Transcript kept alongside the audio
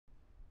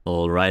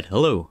Alright,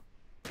 hello.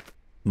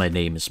 My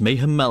name is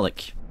Mayhem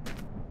Malik,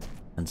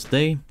 and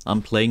today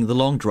I'm playing the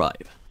Long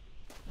Drive.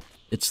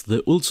 It's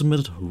the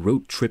ultimate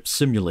road trip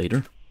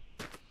simulator,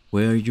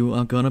 where you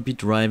are gonna be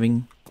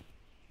driving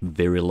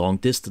very long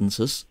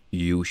distances,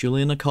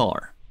 usually in a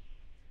car.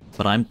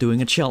 But I'm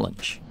doing a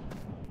challenge.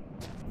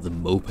 The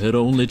moped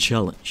only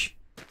challenge.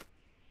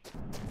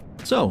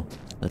 So,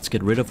 let's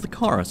get rid of the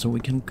car so we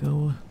can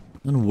go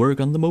and work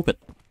on the moped.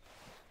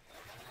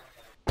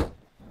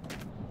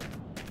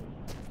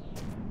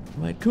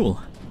 Right, cool.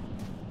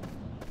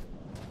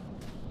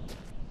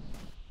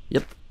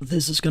 Yep,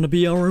 this is gonna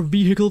be our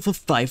vehicle for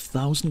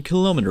 5,000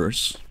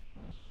 kilometers.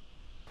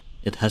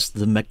 It has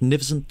the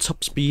magnificent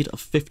top speed of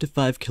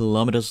 55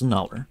 kilometers an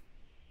hour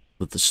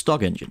with the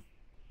stock engine.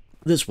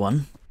 This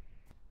one,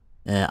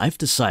 I've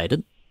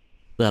decided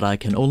that I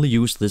can only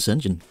use this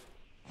engine.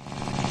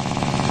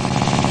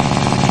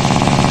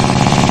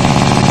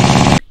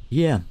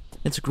 Yeah,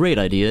 it's a great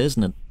idea,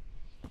 isn't it?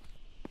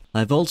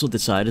 I've also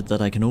decided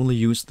that I can only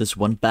use this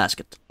one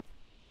basket.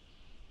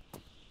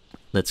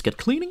 Let's get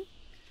cleaning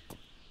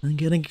and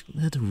getting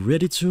it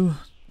ready to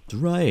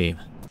drive.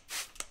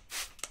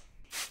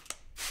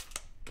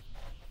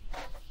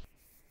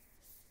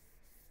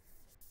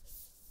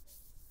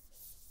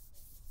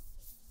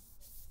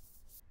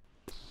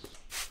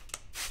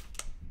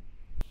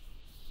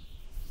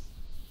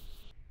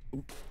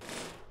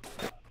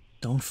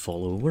 Don't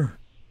fall over.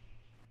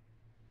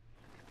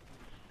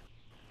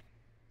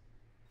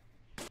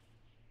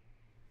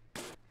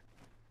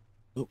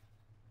 Oh.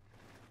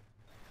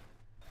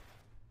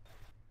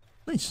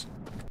 Nice.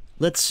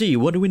 Let's see,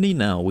 what do we need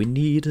now? We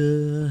need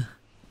the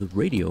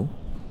radio,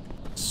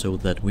 so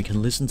that we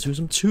can listen to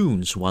some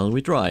tunes while we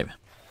drive.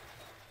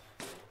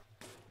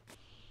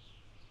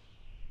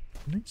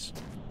 Nice.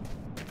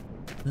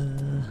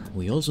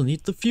 We also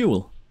need the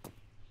fuel.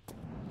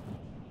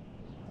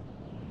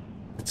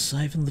 Let's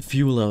siphon the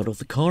fuel out of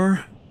the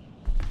car.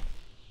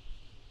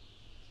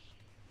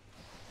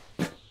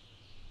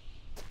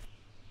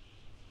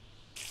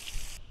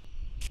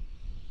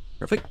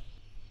 Perfect.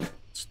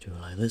 Let's do it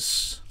like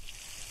this.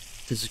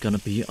 This is gonna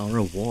be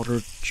our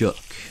water jug.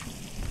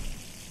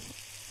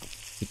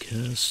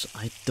 Because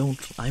I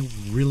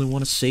really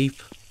want to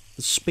save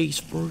the space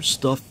for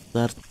stuff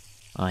that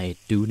I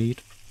do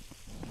need.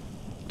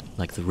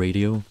 Like the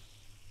radio,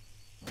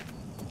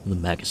 the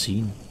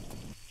magazine,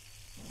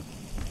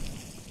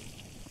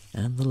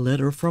 and the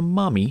letter from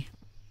Mommy,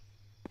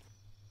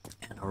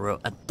 and our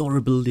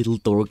adorable little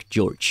dog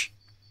George.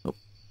 Oh.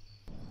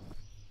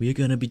 We're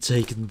gonna be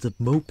taking the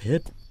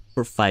moped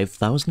for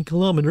 5,000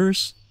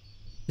 kilometers.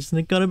 Isn't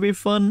it gonna be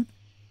fun?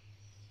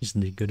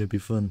 Isn't it gonna be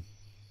fun?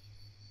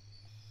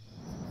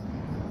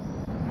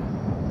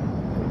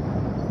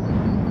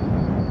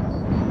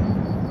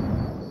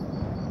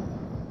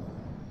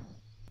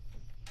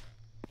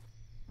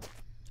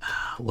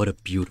 Ah, what a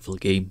beautiful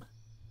game.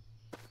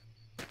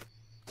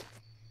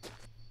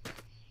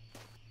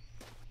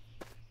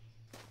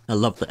 I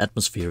love the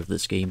atmosphere of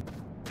this game.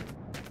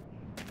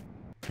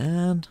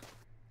 And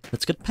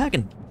let's get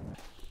packing.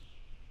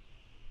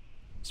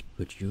 Let's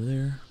put you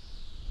there.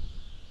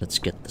 Let's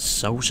get the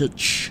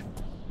sausage.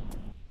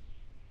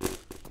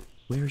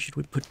 Where should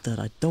we put that?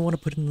 I don't want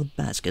to put it in the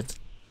basket.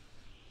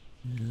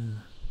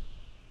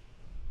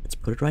 Let's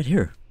put it right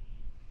here.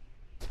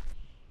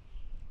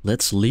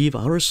 Let's leave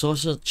our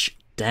sausage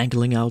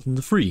dangling out in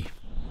the free.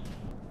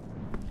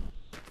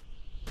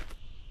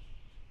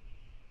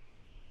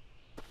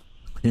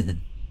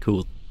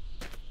 Cool.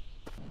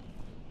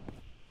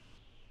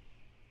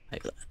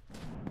 Like that.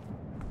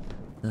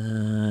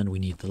 And we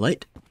need the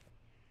light.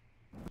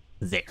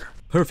 There.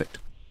 Perfect.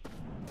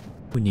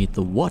 We need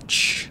the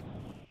watch.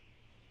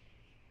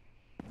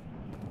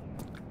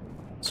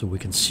 So we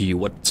can see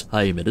what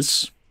time it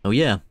is. Oh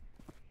yeah.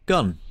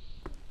 Gun.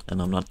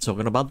 And I'm not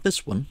talking about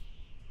this one.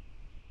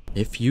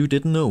 If you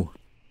didn't know.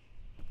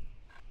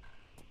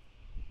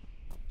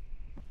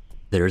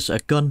 There's a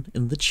gun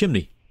in the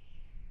chimney.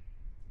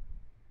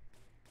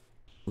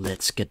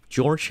 Let's get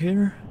George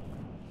here.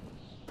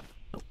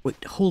 Oh,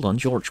 wait, hold on,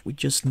 George. We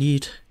just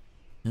need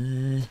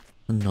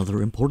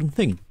another important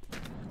thing.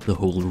 The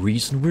whole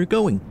reason we're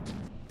going.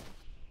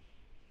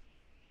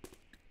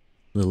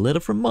 The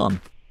letter from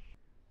Mom.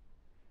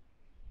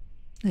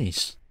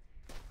 Nice.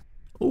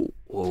 Oh,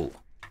 whoa.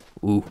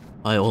 Ooh,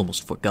 I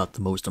almost forgot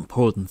the most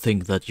important thing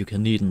that you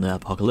can need in the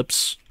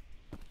apocalypse.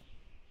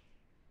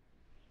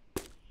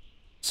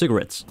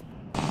 Cigarettes.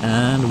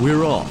 And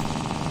we're off.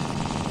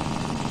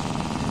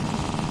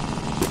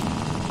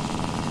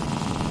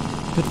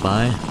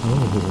 Goodbye.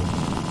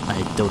 Oh,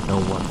 I don't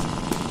know what.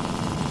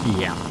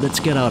 Yeah, let's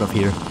get out of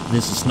here.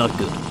 This is not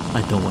good.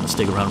 I don't want to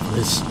stick around for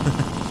this.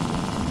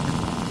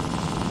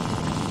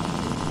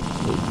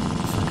 Oh,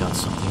 I forgot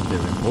something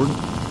very important.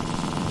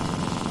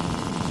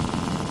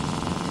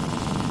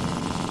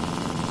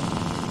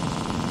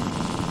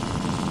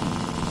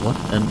 What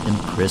an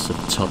impressive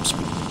top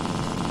speed.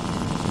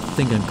 I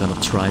think I'm gonna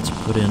try to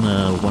put in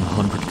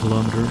 100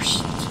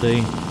 kilometers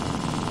today.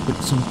 Put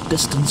some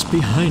distance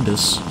behind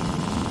us.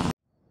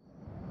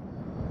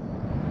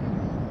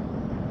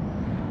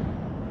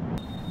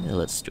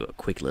 let's do a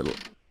quick little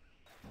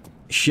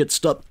shit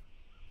stop.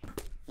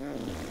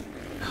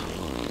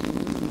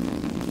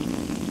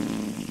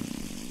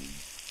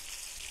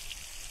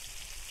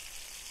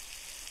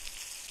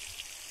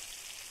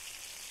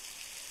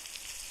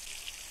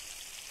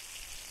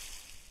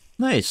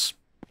 Nice.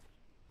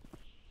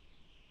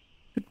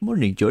 Good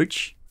morning,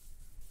 George.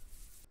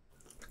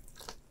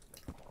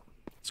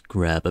 Let's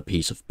grab a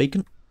piece of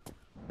bacon.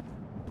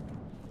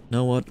 You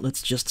know what?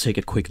 Let's just take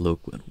a quick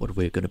look at what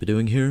we're gonna be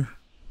doing here.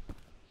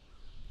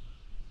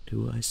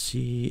 Do I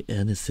see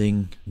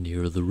anything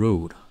near the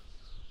road?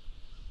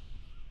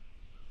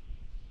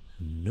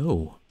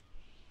 No.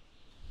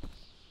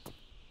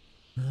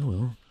 Oh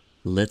well,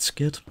 let's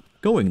get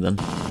going then.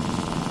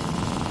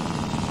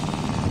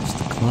 What's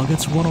the clock?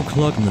 It's 1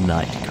 o'clock in the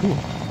night. Cool.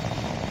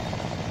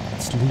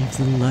 Let's leave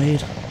the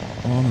light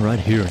on right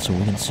here so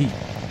we can see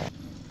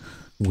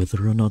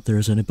whether or not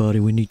there's anybody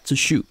we need to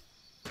shoot.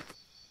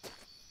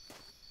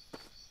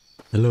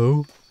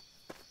 Hello?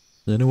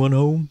 Is anyone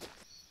home?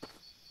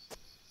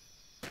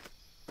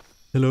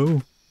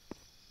 Hello?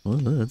 Well,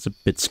 that's a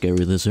bit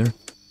scary, this here.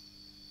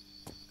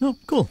 Oh,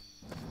 cool.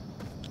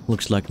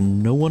 Looks like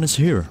no one is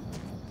here.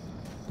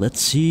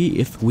 Let's see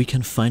if we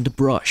can find a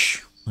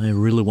brush. I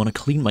really want to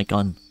clean my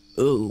gun.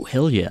 Oh,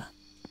 hell yeah.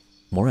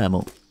 More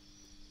ammo.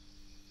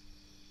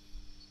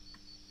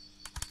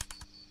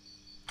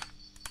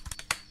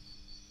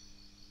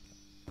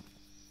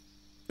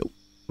 Oh,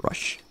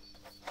 brush.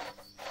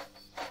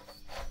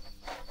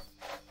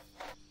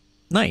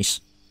 Nice.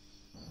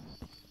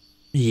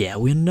 Yeah,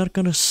 we're not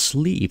gonna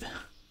sleep.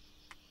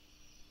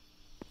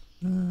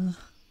 Some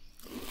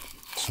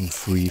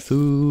free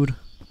food.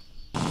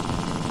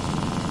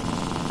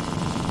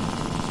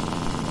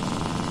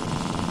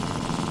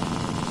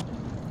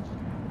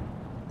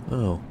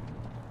 Oh.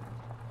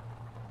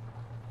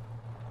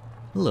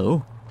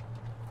 Hello.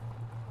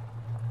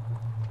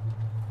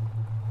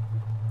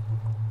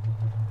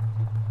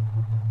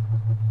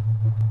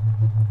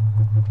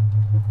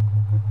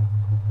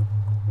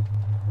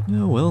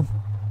 Oh well.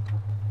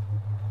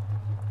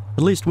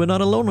 At least we're not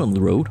alone on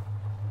the road.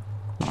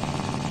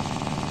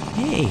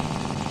 Hey!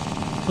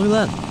 Look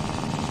at that.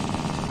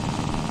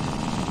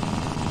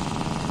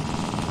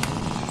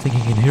 Think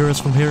he can hear us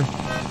from here?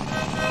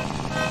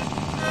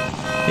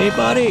 Hey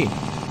buddy!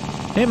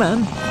 Hey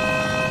man!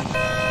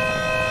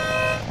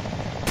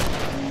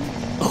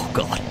 Oh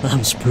god, that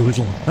was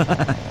brutal.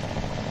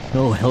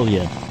 Oh hell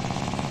yeah.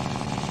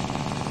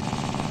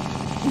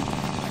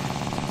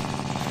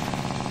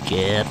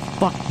 Get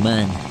fucked,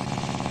 man.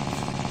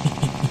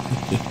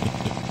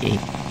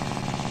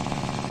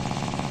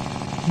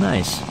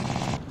 Nice.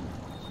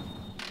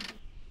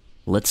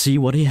 Let's see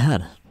what he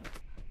had.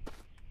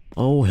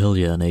 Oh hell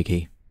yeah, an AK.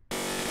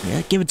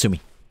 Yeah, give it to me.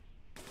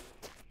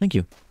 Thank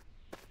you.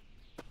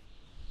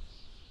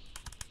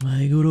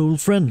 My good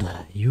old friend,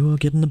 you are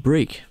getting a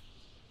break.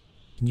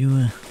 Can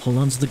you hold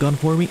on to the gun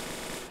for me?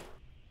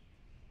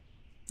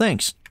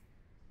 Thanks.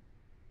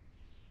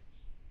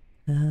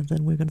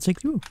 Then we're gonna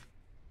take through.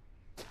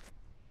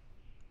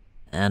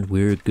 And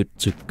we're good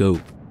to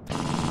go.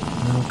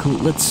 Oh, cool.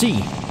 Let's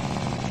see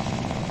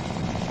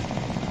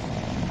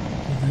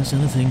if there's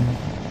anything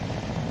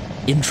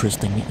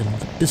interesting in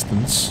the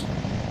distance.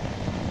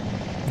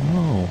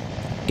 Oh,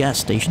 gas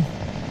station.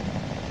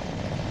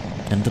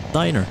 And the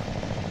diner.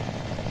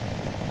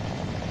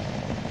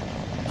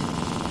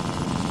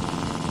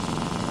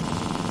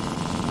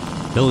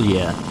 Hell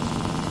yeah.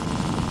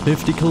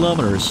 50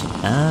 kilometers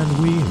and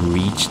we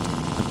reached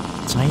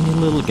a tiny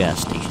little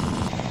gas station.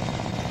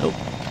 Oh,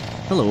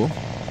 hello.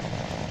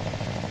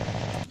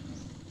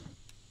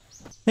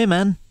 Hey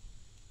man.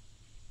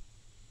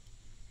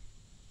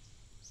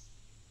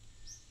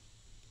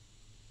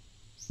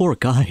 Poor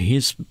guy,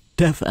 he's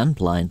deaf and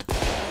blind.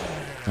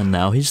 And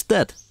now he's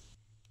dead.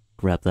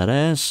 Grab that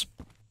ass.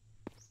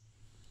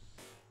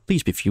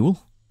 Please be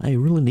fuel. I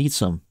really need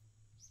some.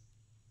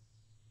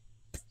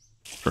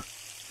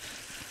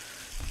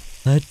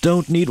 I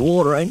don't need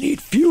water, I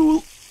need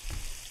fuel!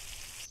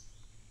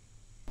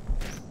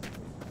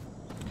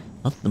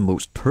 Not the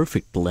most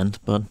perfect blend,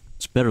 but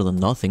it's better than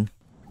nothing.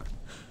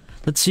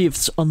 Let's see if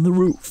it's on the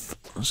roof.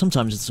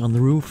 Sometimes it's on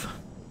the roof.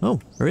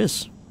 Oh, there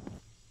is.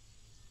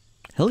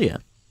 Hell yeah.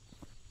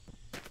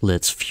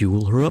 Let's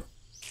fuel her up.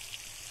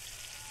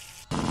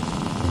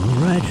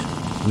 Alright,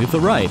 we've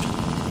arrived.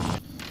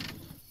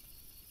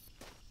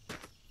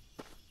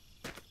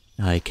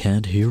 I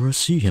can't hear or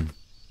see him.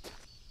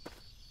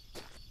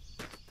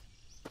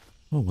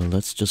 Oh well,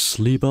 let's just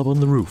sleep up on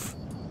the roof.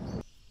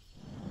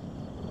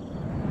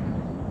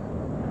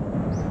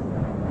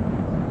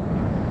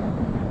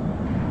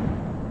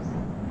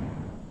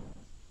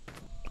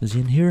 Is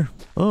he in here?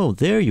 Oh,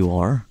 there you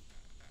are.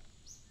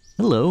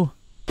 Hello.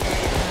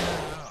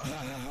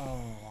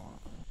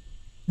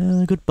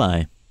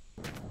 Goodbye.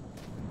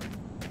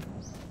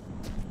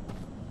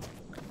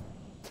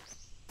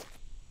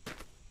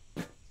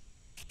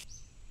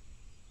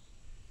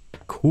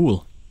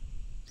 Cool.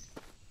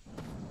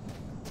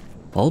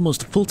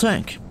 Almost a full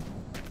tank.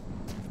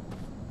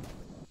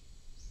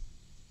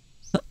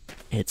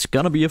 It's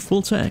gonna be a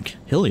full tank.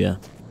 Hell yeah.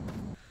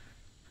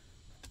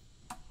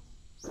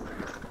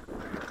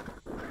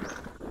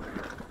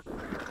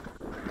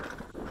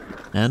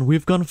 And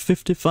we've gone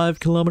 55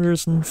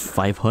 kilometers and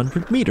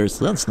 500 meters.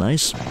 That's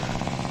nice.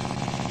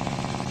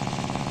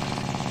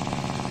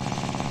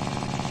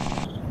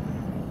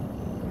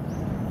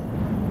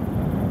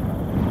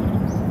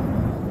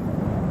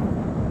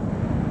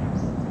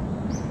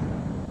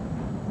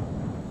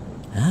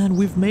 And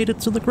we've made it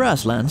to the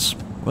grasslands.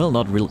 Well,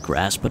 not real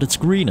grass, but it's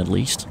green at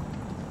least.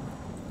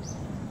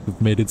 We've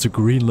made it to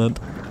Greenland.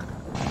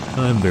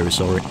 I'm very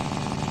sorry.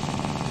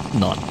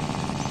 Not.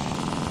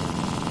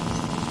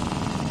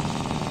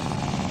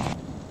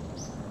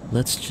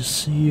 Let's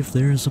just see if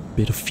there's a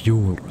bit of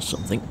fuel or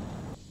something.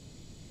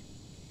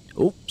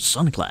 Oh,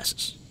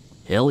 sunglasses.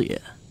 Hell yeah.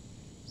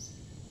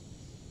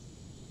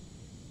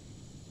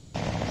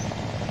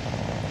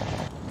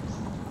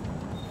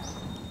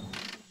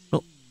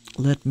 Well,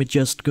 let me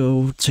just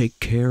go take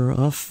care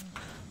of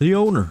the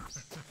owner.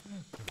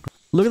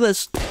 Look at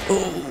this.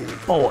 Oh,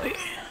 boy.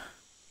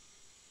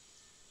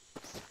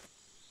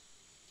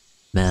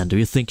 Man, do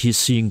you think he's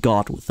seeing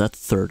God with that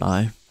third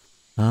eye?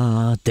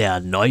 Ah, der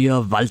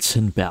neue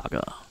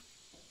Walzenberger.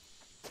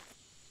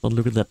 But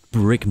look at that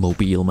brick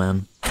mobile,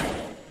 man.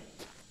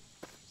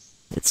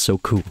 It's so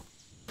cool.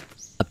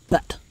 A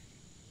bat.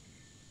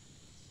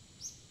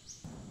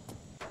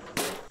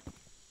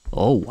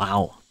 Oh,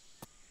 wow.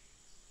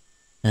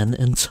 An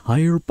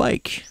entire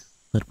bike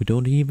that we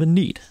don't even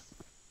need.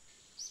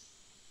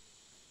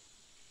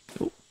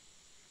 Oh.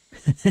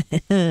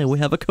 We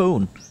have a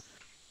cone.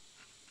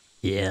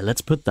 Yeah,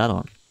 let's put that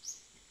on.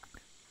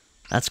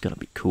 That's gonna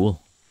be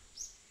cool.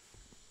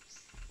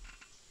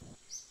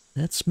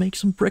 Let's make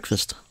some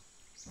breakfast.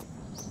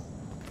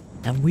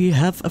 And we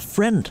have a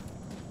friend.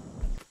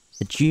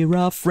 A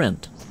giraffe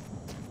friend.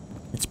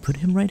 Let's put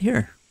him right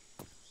here.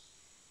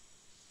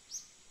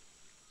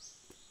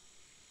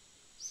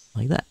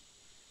 Like that.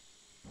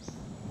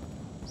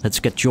 Let's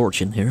get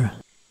George in here.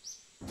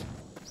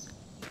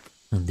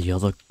 And the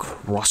other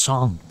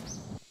croissant.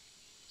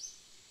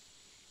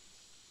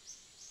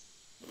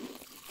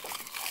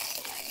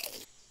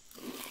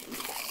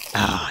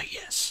 Ah,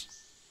 yes.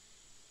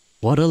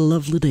 What a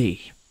lovely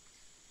day.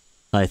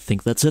 I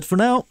think that's it for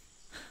now.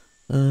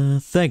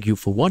 Thank you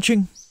for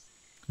watching.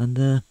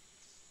 And,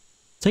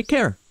 take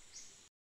care.